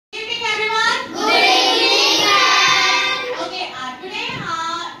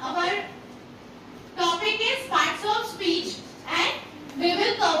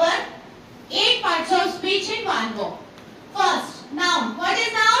which in one go. First, noun. What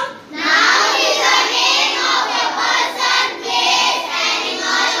is noun? Noun is the name of a person, place,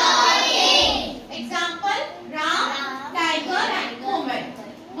 animal or thing. Example, Ram, tiger and woman.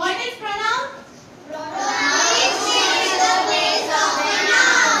 What is pronoun? Pronoun is the place of a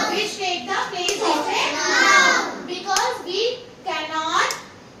noun. Which take the place of a noun. Because we cannot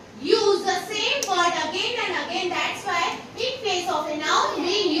use the same word again and again. That's why in place of a noun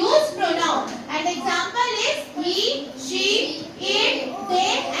we use pronoun. And example is he, she, it,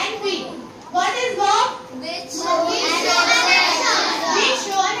 they and we. What is verb? Which show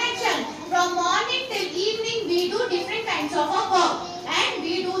an action. From morning till evening we do different kinds of a verb. And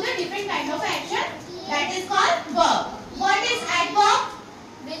we do the different kind of action. That is called verb. What is adverb?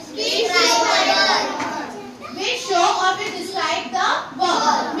 Which show or will describe the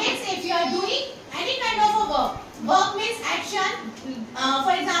verb. Means if you are doing any kind of a verb. Verb means action.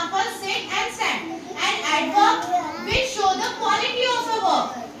 For example, sit and stand. And adverb which show the quality of a verb.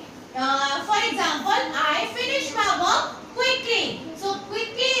 For example, I finished my work quickly. So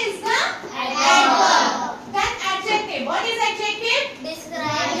quickly is the adverb. Then adjective. What is adjective?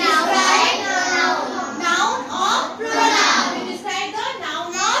 Describe Noun or pronoun. We describe the noun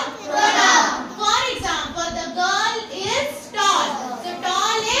or pronoun. For example, the girl is tall. So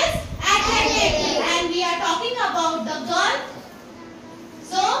tall is adjective. And we are talking about the girl.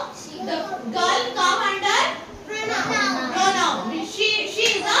 So the girl come under pronoun. She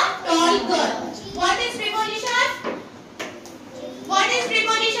is a tall girl. What is preposition? What is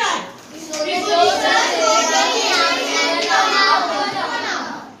preposition?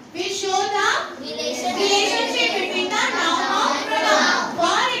 We show the relationship between the noun or pronoun.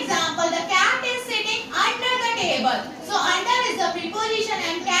 For example, the cat is sitting under the table. So under is the preposition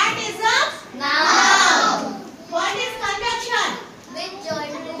and cat is the noun. What is conjunction? Which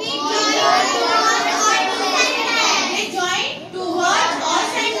join two words or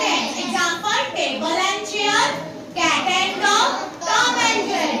sentence. Example, table and chair, cat and dog, Tom and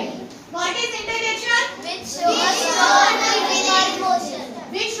Jerry. What is interjection?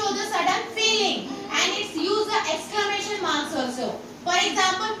 Which show the sudden feeling, and it's use the exclamation marks also. For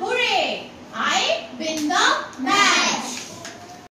example, hooray! I win the match.